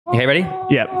Okay, ready?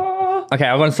 Yep. Okay,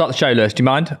 I'm going to start the show, Lewis. Do you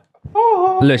mind?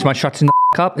 Lewis, mind shutting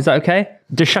the up? Is that okay?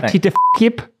 Just shut the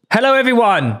up. Hello,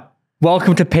 everyone.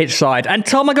 Welcome to Pitchside. And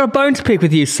Tom, I got a bone to pick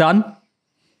with you, son. Do you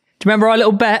remember our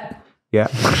little bet? Yeah.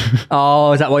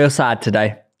 Oh, is that why you're sad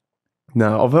today?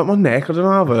 No, I've hurt my neck. I don't know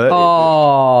how I've hurt it.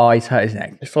 Oh, he's hurt his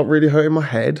neck. It's not really hurting my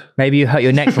head. Maybe you hurt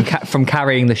your neck from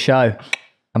carrying the show.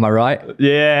 Am I right?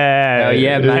 Yeah. Oh,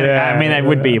 yeah, man. I mean, it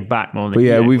would be your back more than But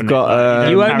yeah, your neck, we've wouldn't got...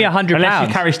 You owe me £100. Unless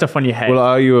you carry stuff on your head. well,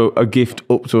 I owe you a gift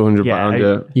up to £100.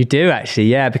 Yeah. You do, actually,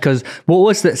 yeah. Because what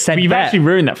was that said But you've bet? actually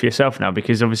ruined that for yourself now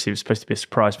because obviously it was supposed to be a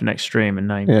surprise for next stream and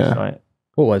now you're Yeah. like...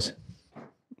 What was?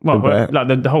 Well, bet.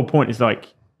 like the whole point is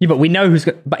like... Yeah, but we know who's...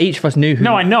 But each of us knew who...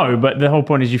 No, I know, but the whole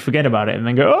point is you forget about it and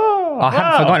then go, oh, I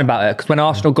haven't forgotten about it because when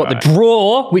Arsenal got the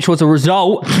draw, which was a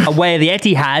result away at the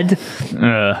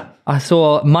Etihad, I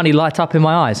saw money light up in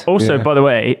my eyes. Also, by the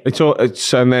way...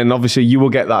 It's and then obviously you will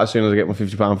get that as soon as I get my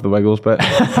 £50 for the Weggles bet.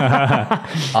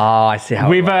 Oh, I see how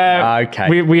We've...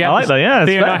 okay. We I like that, yeah.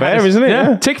 It's fair, isn't it?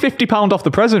 Yeah. Take £50 off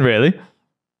the present, really.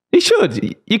 He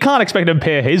should. You can't expect him to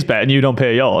pay his bet and you don't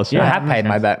pay yours. I have paid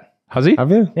my bet. Has he?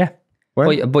 Have you? Yeah.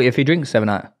 When? I bought you a few drinks the other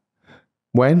night.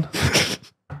 When?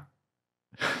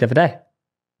 The other day.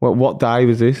 What day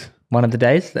was this? One of the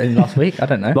days in last week. I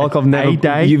don't know. Like I've never...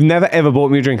 day? You've never ever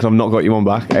bought me a drink and I've not got you one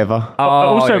back, ever.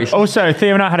 Also,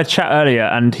 Theo and I had a chat earlier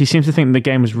and he seems to think the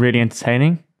game was really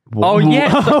entertaining. Oh,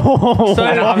 yeah.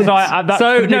 I was like, that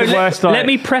could be the worst, let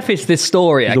me preface this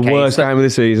story. The worst game of the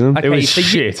season. It was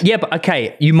shit. Yeah, but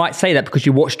okay, you might say that because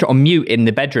you watched it on mute in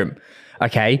the bedroom.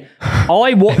 Okay,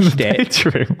 I watched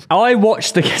it. I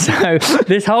watched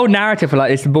this whole narrative for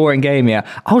like this boring game here.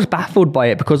 I was baffled by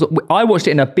it because I watched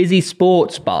it in a busy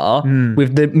sports bar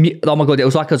with oh my god, it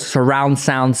was like a surround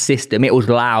sound system. It was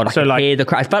loud. I could hear the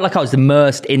crowd. I felt like I was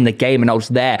immersed in the game and I was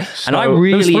there. And I really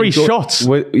There was 3 enjoyed shots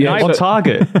Yeah, on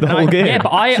target the whole game. Yeah,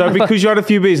 but So because you had a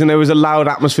few beers and there was a loud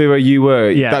atmosphere where you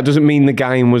were, that doesn't mean the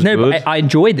game was no, good. but I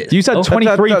enjoyed this. You said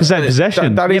 23%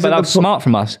 possession. That yeah, isn't but that was smart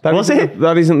from us. That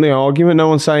isn't the argument. No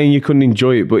one's saying you couldn't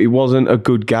enjoy it, but it wasn't a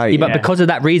good game. Yeah, but because of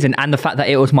that reason and the fact that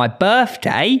it was my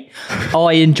birthday,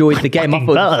 I enjoyed the game. I thought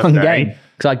it was a fun game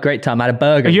because I had a great time. I had a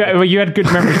burger. You had good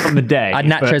memories from the day. I had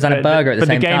nachos and a burger at the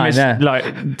same time. But the game is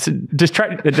like to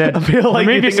distract. I feel like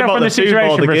remove you think yourself about from the the food more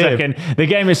situation for a the game. second. The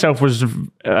game itself was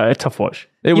a tough watch.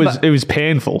 It was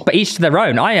painful. But each to their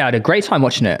own. I had a great time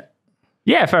watching it.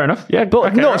 Yeah, fair enough. Yeah,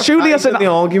 But no, surely as the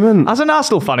argument. an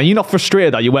Arsenal fan, are you not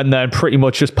frustrated that you went there and pretty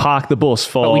much just parked the bus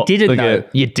for But we didn't the know. game?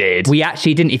 You did. We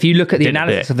actually didn't. If you look at the Did a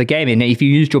analysis bit. of the game, and if you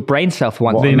used your brain cells for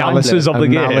once, The analysis of the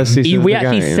game. we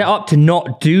actually set up to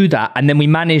not do that, and then we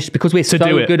managed because we're so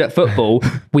do it. good at football.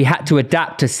 We had to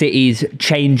adapt to City's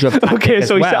change of tactic Okay, as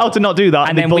so we well. set out to not do that, and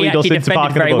and then they we bullied us actually into defended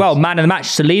parking very the bus. well. Man of the match,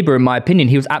 Saliba, in my opinion,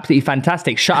 he was absolutely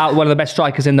fantastic. Shut out one of the best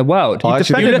strikers in the world. I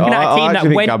actually You're think- looking at a I team that actually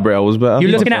think went. Gabriel was better.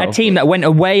 You're looking at a team that went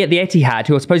away at the Etihad,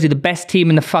 who are supposedly the best team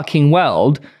in the fucking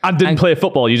world, And didn't play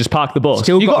football, you just parked the bus.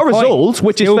 Still You got a point. result,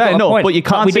 which Still is fair got a enough, point. but you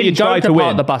can't we say you didn't go tried to park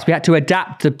win. the bus. We had to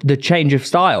adapt to the change of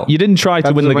style. You didn't try to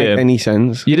That win the doesn't make game. any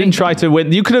sense. You didn't try to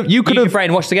win. You could have. Use your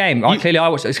brain, watch the game. Clearly, I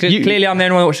watched. Clearly, I'm the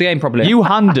only one who watched the game. Probably. You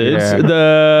handed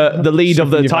the lead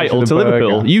of the Something title about to the burger.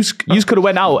 Liverpool. You could have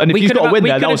went out, and if you got a win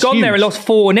there, that was gone huge. there and lost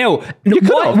 4-0.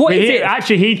 could've. What is it?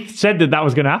 Actually, he said that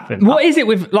was going to happen. What is it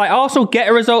with like Arsenal get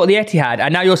a result at the Etihad,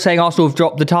 and now you're saying Arsenal have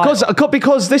dropped the title?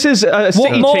 Because this is a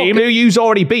City more team who you've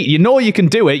already beat. You know you can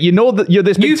do it. You know that you're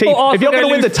this You big team. thought If you're Arsenal going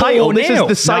to win the lose title, this is a 4-0.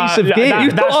 decisive No, game.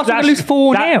 You thought Arsenal lose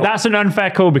 4-0. That's an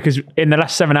unfair call because in the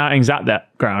last 7 outings at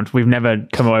that ground, we've never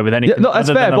come away with anything No, that's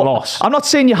other fair. than a But loss. I'm not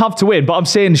saying you have to win, but I'm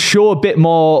saying show a bit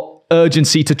more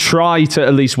urgency to try to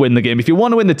at least win the game. If you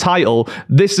want to win the title,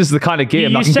 this is the kind of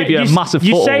game that can give you a massive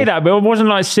You fall. say that, but it wasn't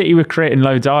like City were creating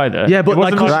loads either. Yeah, but it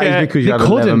wasn't that is because you had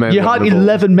 11 couldn't. men You on had the ball.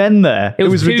 11 men there. It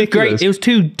was two ridiculous. Great, it was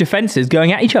two defenses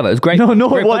going at each other. It was great. No,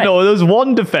 great play. there was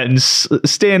one defence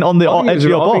staying on the edge of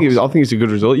your box. I think it's a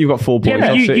good result. You've got 4 points but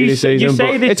off you- City you this say- you season.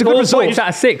 say but this It's a good 4 result. points out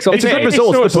of 6. It's a good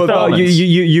result. sort of but performance.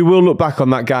 you will look back on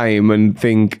that game and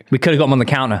think, We could have got them on the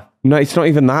counter. no, it's not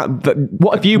even that.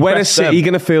 What if you when pressed is City them?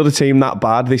 going to field a team that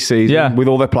bad this season Yeah. with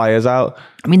all their players out?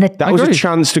 I mean, That was a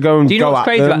chance to go and Do you know go what's at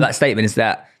crazy them. about that statement is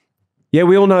that Yeah,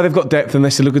 we all know they've got depth and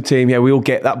they're still a good team. Yeah, we all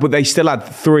get that. But they still had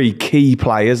 3 key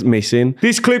players missing.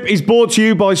 This clip is brought to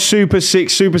you by Super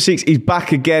 6. Super 6 is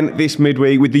back again this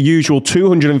midweek with the usual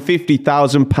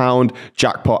 £250,000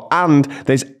 jackpot. And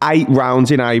there's 8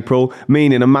 rounds in April,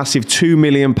 meaning a massive £2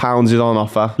 million is on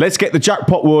offer. Let's get the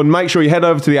jackpot won. Make sure you head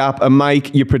over to the app and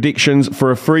make your predictions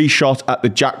for a free shot at the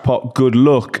jackpot. Good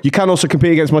luck. You can also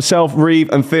compete against myself, Reeve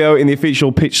and Theo in the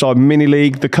official Pitchside Mini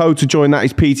League. The code to join that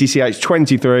is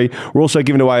PTCH23. We're We're also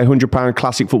giving away £100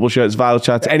 classic football shirts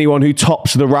voucher to anyone who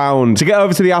tops the round. To get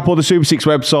over to the app or the Super 6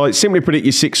 website, simply predict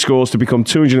your 6 scores to become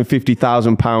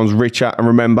 £250,000 richer. And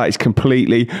remember, it's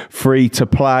completely free to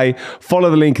play.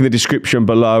 Follow the link in the description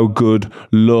below. Good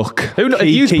luck. If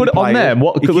you put it on there,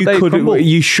 what could they crumble?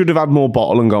 You should have had more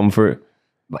bottle and gone for it.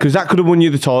 Because that could have won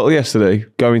you the title yesterday,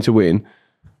 going to win.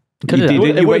 You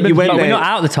didn't. You went We're there. not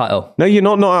out of the title. No, you're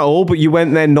not at all, but you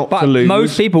went there not to lose.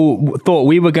 Most people thought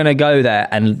we were going to go there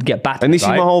and get battered. And this is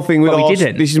my whole thing with us.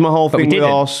 This is my whole thing with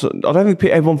us. I don't think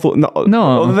everyone thought...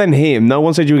 No. Other than him, no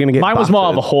one said you were going to get Mine was battered. more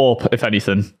of a hope, if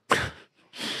anything.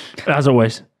 As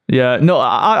always. Yeah, no,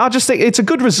 I just think it's a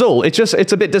good result.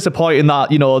 It's a bit disappointing that,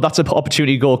 that's an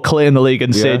opportunity to go clear the league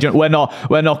and say, we're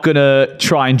not going to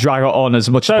try and drag it on as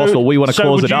much as possible. We want to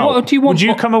close it out. Would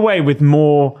you come away with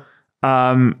more...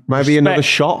 maybe another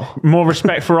shot? More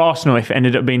respect for Arsenal if it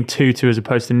ended up being 2-2 as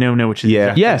opposed to 0-0, which is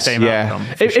exactly the same outcome.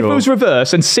 If it was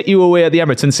reversed and City were away at the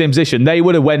Emirates in the same position, they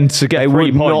would have went to get 3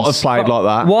 points. They would not have played like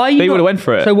that. They would have went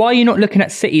for it. So why are you not looking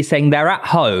at City saying they're at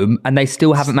home and they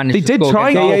still haven't managed to score?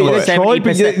 They did try.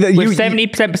 With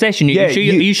 70% possession, are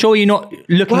you sure you're not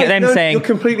looking at them saying you're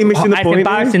completely missing the point? It's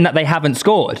embarrassing that they haven't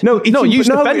scored. You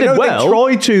defended well. They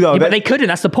tried to, though. Yeah, but they couldn't.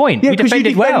 That's the point. Yeah, because you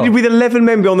defended with 11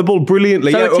 men behind the ball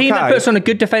brilliantly. So a team that puts on a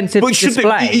good defensive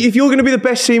display. If you're going to be the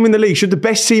best team in the league, should the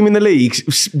best team in the league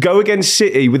go against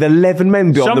City with 11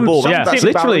 men behind the ball? That's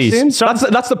literally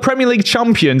that's the Premier League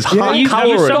champions. No,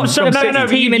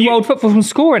 team in world football from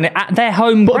scoring it at their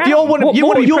home ground.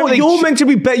 You're meant to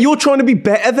be better. You're trying to be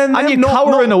better than them. And you're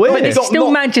cowering away. But it's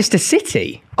still Manchester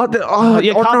City. You can't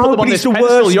put them on this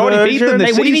pedestal. You already beat them this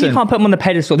season. What do you mean you can't put them on the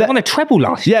pedestal? They won a treble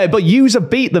last year. Yeah, but you have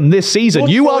beat them this season.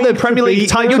 You are the Premier League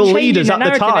title leaders at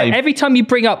the time. Every time you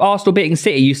bring up Arsenal beating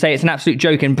City, you say it's an absolute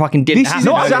joke and fucking didn't happen.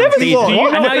 No, I've never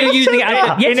thought. And now you're using it.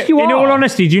 Yes, you are. In all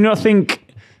honesty, do you not think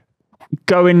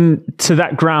going to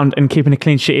that ground and keeping a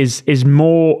clean sheet is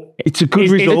more... It's a good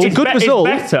result.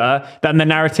 It's better than the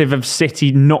narrative of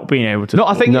City not being able to. No,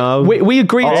 I think we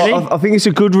agree. I think it's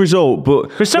a good result,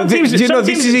 but some teams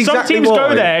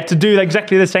go there to do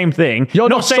exactly the same thing. You're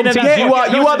not saying that you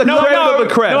are the creme of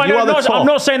the creme. You are the top. I'm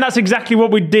not saying that's exactly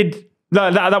what we did.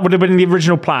 That would have been the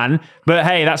original plan, but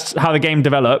hey, that's how the game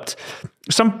developed.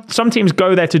 Some teams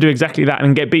go there to do exactly that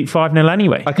and get beat 5-0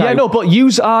 anyway. Okay. Yeah, no, but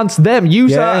yous aren't them.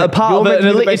 Yous are a part of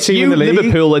it. It's you,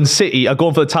 Liverpool and City are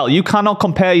going for the title. You cannot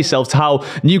compare yourselves to how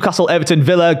Newcastle, Everton,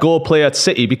 Villa go play at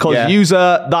City because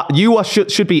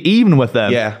should be even with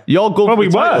them. Yeah, you're going for the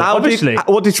title. Obviously.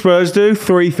 What did Spurs do?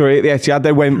 3-3 at the Etihad.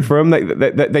 They went for them.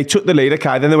 They took the lead.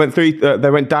 Okay, then they went They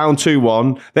went down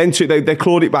 2-1. Then they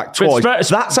clawed it back twice.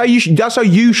 That's how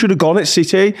you should have gone at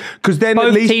City. Because then both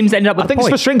at least teams ended up with a point. I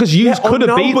think it's frustrating because you could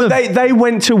have beaten them. They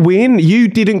went to win. You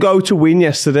didn't go to win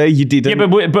yesterday. You didn't.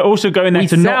 Yeah, but also going there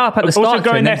to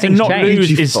not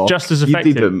lose is just as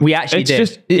effective. We actually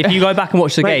did. If you go back and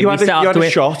watch the game, we set up to win.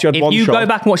 If you go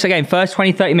back and watch the game, first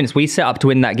 20-30 minutes, we set up to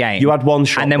win that game. You had one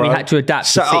shot, and then we had to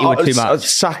adapt to City with too much.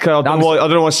 Saka, I don't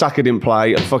know why Saka didn't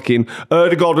play. Fucking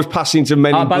Erdegaard was passing to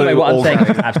men in blue. By the way, what I'm saying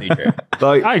is absolutely true.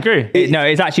 I agree.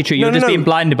 It's actually true. You're just being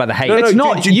blinded by the hate. It's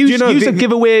not. You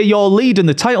give away your lead in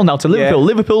the title now to Liverpool.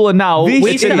 Liverpool are now...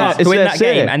 We set up to win that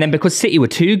game, and then because City were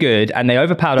too good and they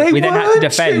overpowered us, we then had to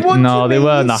defend. No, they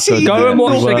weren't that good. Go and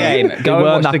watch the game. Go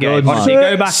and watch the game. Honestly,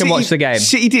 go back and watch the game.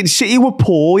 City were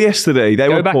poor yesterday. They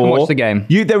were poor. Go back and watch the game.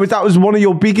 That was one of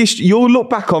your biggest... You'll look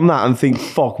back on that and think,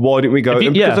 fuck, why didn't we go?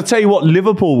 Because I tell you what,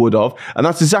 Liverpool would have, and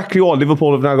that's exactly why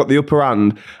Liverpool have now got the upper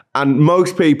hand. And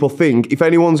most people think, if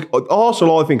anyone's...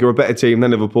 Arsenal, I think, are a better team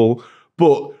than Liverpool,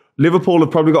 but... Liverpool have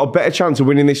probably got a better chance of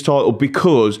winning this title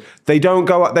because they don't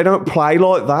play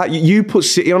like that. You put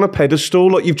City on a pedestal,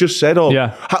 like you've just said.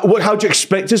 How do you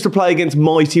expect us to play against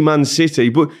mighty Man City?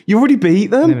 But you already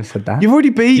beat them. I never said that. You've already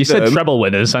beat them. You said treble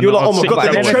winners. You're like, oh my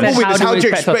God, they're treble winners. How do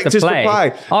you expect us to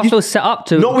play? Arsenal set up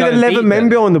to not with 11 men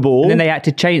behind the ball. And then they had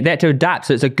to change. They had to adapt.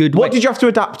 So it's a good. What did you have to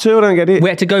adapt to? I don't get it. We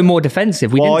had to go more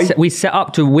defensive. We set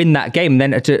up to win that game,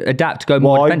 and then to adapt to go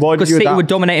more defensive because City were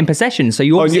dominating possession. So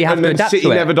you obviously have to adapt to it.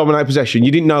 City never dominate possession.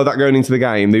 You didn't know that going into the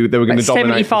game. They were going to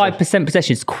dominate. 75%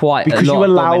 possession is quite because a lot you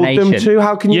allowed them to.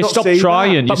 How can you not stop see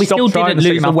trying? But we still didn't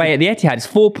lose away at the Etihad. It's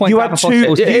 4 points. You had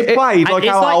two. You played like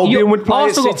how Albion would play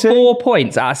at City. Arsenal got 4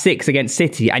 points out of 6 against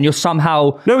City, and you're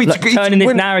somehow turning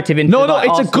this narrative into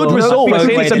it's a good result.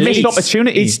 It's a missed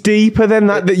opportunity. It's deeper than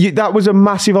that. That was a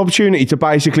massive opportunity to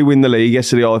basically win the league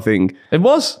yesterday. I think it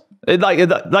was.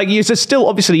 Like you're still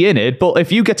obviously in it, but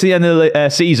if you get to the end of the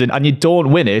season and you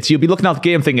don't win it, you'll be looking at the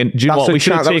game thinking, do you know what, we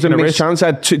should have taken a risk. Chance.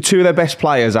 Had two of their best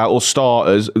players out, or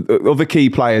starters, other key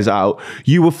players out.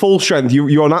 You were full strength.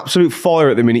 You're on absolute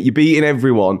fire at the minute. You're beating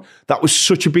everyone. That was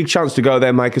such a big chance to go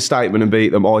there, make a statement and beat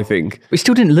them, I think. We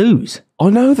still didn't lose.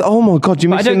 I know that. Oh my God, you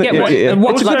missed it.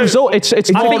 What's a good result? It's I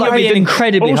think you're being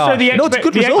incredibly also harsh. the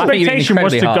expectation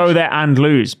was to go there and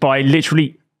lose by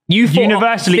literally... You thought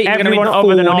universally everyone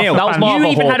other than Arsenal. You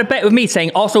even had a bet with me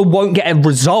saying Arsenal won't get a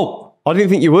result. I didn't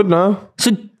think you would, no.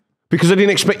 So because I didn't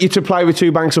expect you to play with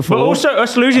 2 banks of 4. But also,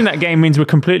 us losing that game means we're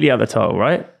completely out of the title,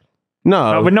 right?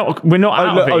 No, we're not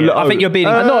out of it. I think you're being.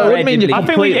 No, I mean you're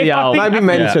completely out. Maybe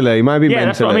mentally. Yeah,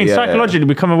 that's what I mean. Psychologically,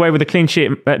 we come away with a clean sheet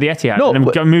at the Etihad and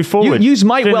then go move forward. You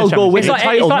might well go win the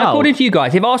title now. According to you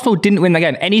guys, if Arsenal didn't win the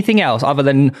game, anything else other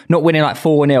than not winning like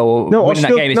 4-0 or winning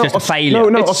that game is just a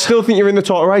failure. I still think you're in the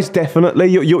title race. Definitely,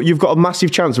 you've got a massive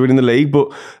chance of winning the league,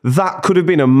 but that could have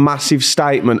been a massive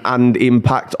statement and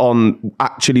impact on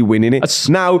actually winning it.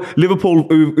 Now, Liverpool,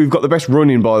 who've got the best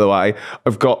running, by the way,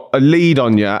 have got a lead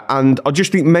on you, and I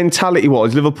just think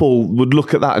mentality-wise, Liverpool would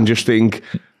look at that and just think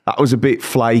that was a bit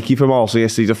flaky from Arsenal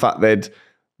yesterday. The fact that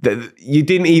you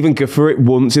didn't even go for it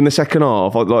once in the second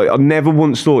half. I never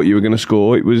once thought you were going to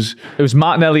score. It was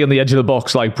Martinelli on the edge of the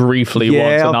box, like briefly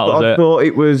once, and that was it. I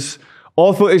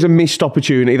thought it was a missed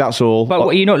opportunity. That's all. But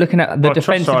what, you're not looking at the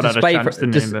defensive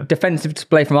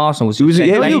display from Arsenal. It was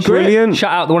brilliant. Shut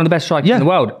out one of the best strikers in the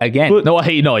world again. But,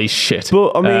 he's shit.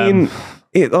 But I mean.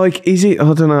 Is it?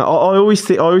 I don't know. I always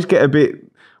get a bit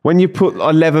when you put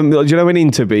 11. Do you know when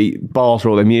Inter beat Barca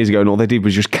all them years ago, and all they did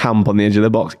was just camp on the edge of the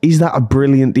box? Is that a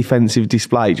brilliant defensive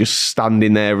display? Just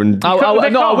standing there and I will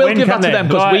give that to them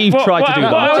because we've tried to do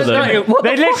that to them.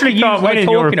 They literally can't win in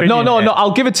your opinion. No.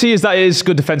 I'll give it to you that it is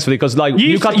good defensively because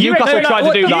Newcastle tried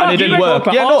to do that and it didn't work.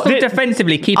 Arsenal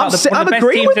defensively keep up one of the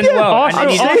best teams in the world.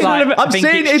 I'm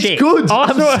saying it's good.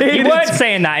 You weren't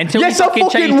saying that until yes, I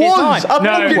fucking was. I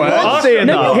fucking was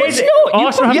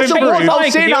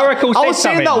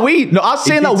saying that. I was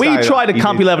saying that we tried a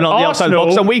camp 11 on the outside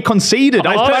box and we conceded.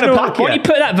 I was trying to back it. Why don't you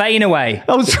put that vein away?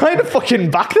 I was trying to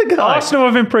fucking back the guy. Arsenal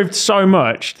have improved so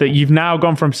much that you've now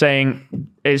gone from saying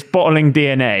it's bottling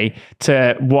DNA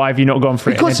to why have you not gone for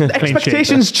it? Because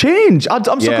expectations change.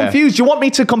 I'm so confused. You want me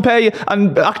to compare you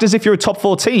and act as if you're a top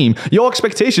 4 team? Your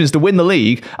expectation is to win the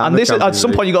league, and this at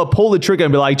some point you got to pull the trigger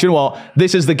and be like, do you know what?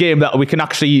 This is the game that we can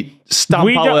actually stamp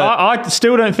I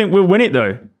still don't think we'll win it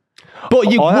though.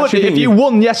 But you would if you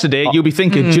won yesterday. You'd be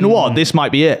thinking, do you know what? This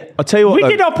might be it. I'll tell you what. We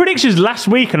did our predictions last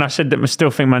week, and I said that we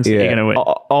still think Man City are going to win.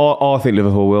 I think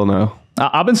Liverpool will now.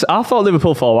 I thought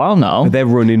Liverpool for a while now. Their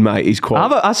running, mate, is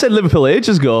quite. I said Liverpool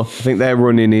ages ago. I think their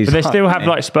running is. But they still have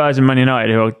like Spurs and Man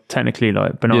United, who are technically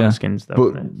like banana skins.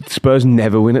 Though, but Spurs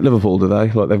never win at Liverpool, do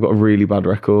they? Like they've got a really bad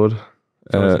record.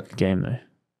 Game though.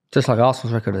 Just like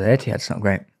Arsenal's record at the Etihad, it's not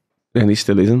great. And he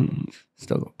still isn't.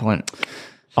 Still got a point.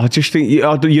 I just think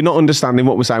you're not understanding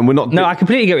what we're saying. We're not. No, I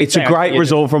completely get what you're saying. It's a great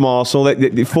result from Arsenal.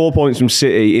 The 4 points from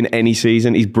City in any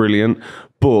season is brilliant,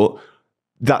 but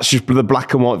that's just the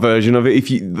black and white version of it.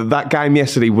 That game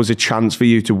yesterday was a chance for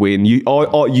you to win. You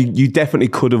definitely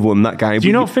could have won that game. Do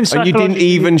you not think? And you didn't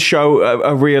even show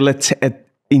a real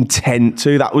intent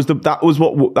to. That's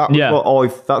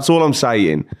all I'm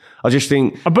saying. I just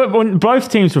think. But when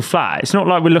both teams were flat, it's not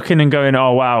like we're looking and going,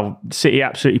 "Oh wow, City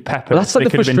absolutely peppered." That's like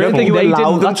the frustrating thing.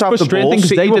 That's frustrating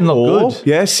because they didn't look good.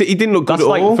 Yeah, City didn't look good at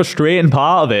all. That's like the frustrating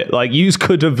part of it. Like you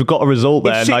could have got a result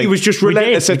there. City was just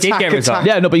relentless attack.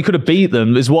 Yeah, no, but you could have beat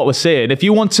them. Is what we're saying. If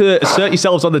you want to assert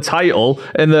yourselves on the title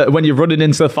when you're running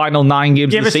into the final 9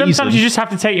 games of the season, sometimes you just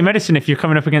have to take your medicine if you're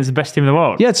coming up against the best team in the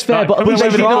world. Yeah, it's fair, but at least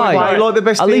try. Like the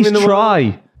best team in the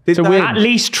world. To win. At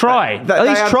least try. At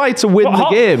least try to win the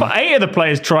game. 8 of the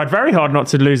players tried very hard not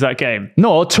to lose that game.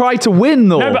 No, try to win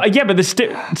though. No, but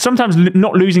sometimes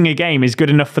not losing a game is good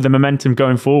enough for the momentum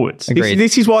going forwards.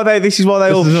 This is why they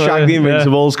all shagged the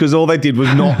Invincibles, because all they did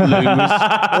was not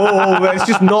lose. Let's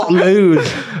just not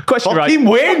lose. Question fucking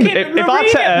win.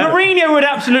 Mourinho would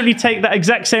absolutely take that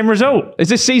exact same result. Is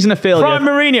this season a failure? Prime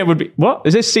Mourinho would be what?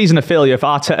 Is this season a failure if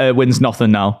Arteta wins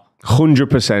nothing now?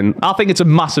 100%. I think it's a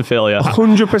massive failure.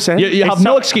 100%. You have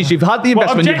no excuse. You've had the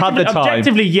investment. You've had the time.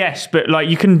 Objectively, yes, but like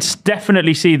you can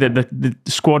definitely see that the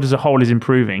squad as a whole is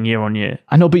improving year on year.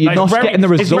 I know, but you're not getting the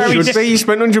results. You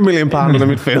spent £100 million on the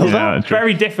midfield. Yeah, it's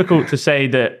very difficult to say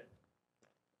that.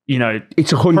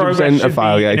 It's 100% a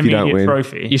failure if you don't win.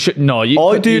 Trophy. You should no.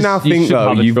 I do now think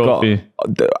though you've got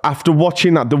after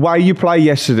watching that the way you play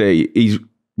yesterday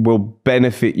will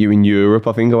benefit you in Europe.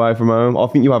 I think away from home. I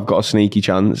think you have got a sneaky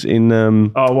chance in.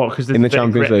 Because in the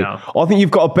Champions League. I think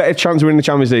you've got a better chance of winning the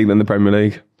Champions League than the Premier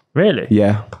League. Really?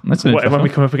 Yeah. That's What, when we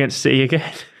come up against City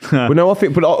again? Well, no, I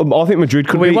think Madrid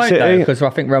could We beat won't City. though, because I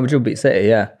think Real Madrid beat City.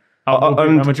 Yeah. We'll beat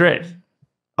Real Madrid.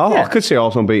 I could see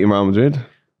Arsenal beating Real Madrid.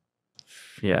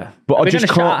 Yeah. But I we just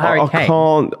gonna shout out Harry can't. I Kane?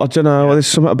 can't. I don't know. There's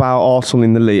something about Arsenal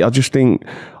in the league. I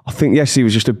think yes, he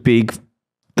was just a big.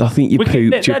 I think you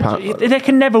pooped your pants. They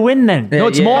can never win then. No,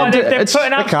 it's more. They're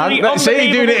putting absolutely Let's see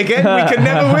you doing it again. We can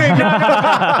never win.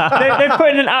 They're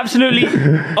putting an absolutely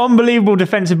unbelievable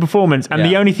defensive performance, and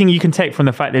the only thing you can take from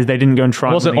the fact is they didn't go and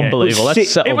try. It wasn't unbelievable. Let's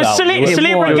settle It was down.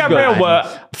 Saliba and was Gabriel good.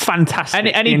 were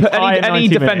fantastic. Any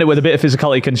defender with a bit of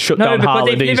physicality can shut No, down because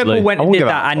if Haaland Liverpool easily. went and did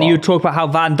that, and you talk about how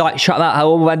Van Dijk shut that,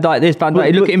 how Van Dijk this, Van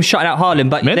Dijk, look at him shutting out Haaland,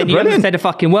 but Mate, then they're you haven't brilliant. said a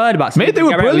fucking word about Mate, they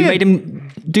were Garratt. We brilliant. made him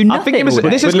do nothing. I think it was. all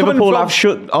This day. is But coming Liverpool from. have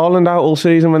shut Haaland out all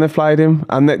season when they played him,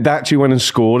 and they actually went and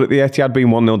scored at the Etihad, being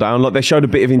 1-0 down. Like they showed a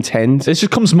bit of intent. This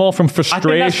just comes more from I think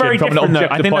frustration that's very from an different. Though.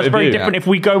 objective I think point that's of very view. different. If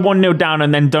we go 1-0 down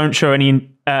and then don't show any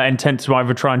intent to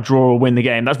either try and draw or win the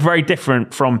game, that's very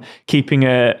different from keeping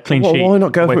a clean Well, sheet. why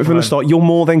not go for away it from the home. start? You're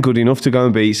more than good enough to go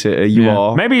and beat City. You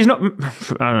are. Maybe he's not. I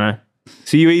don't know.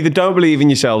 So you either don't believe in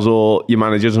yourselves or your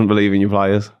manager doesn't believe in your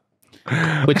players.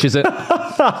 Which is it?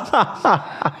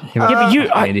 But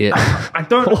idiot. I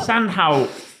don't understand how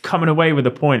coming away with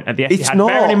a point at the Etihad. It's not.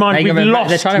 Bearing in mind They're we've gonna- lost.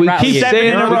 they're trying to rattle keep you. seven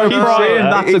in a row prior.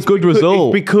 that's a good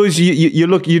result. It's because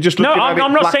you're just No, looking at it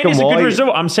I'm not black saying and it's a good white.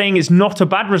 result. I'm saying it's not a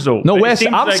bad result. No, But it I'm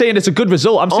seems like- saying it's a good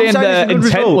result. I'm saying saying it's the a good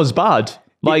intent result. was bad.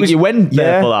 Like was- you went there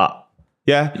yeah. for that.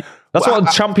 Yeah. That's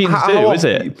what champions do, is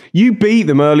it? You beat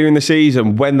them earlier in the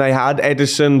season when they had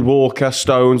Edison, Walker,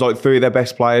 Stones, like three of their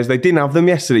best players. They didn't have them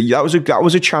yesterday. That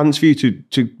was a chance for you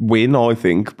to win, I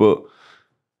think. But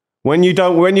when you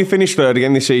finish third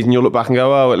again this season, you'll look back and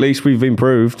go, "Oh, at least we've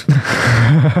improved."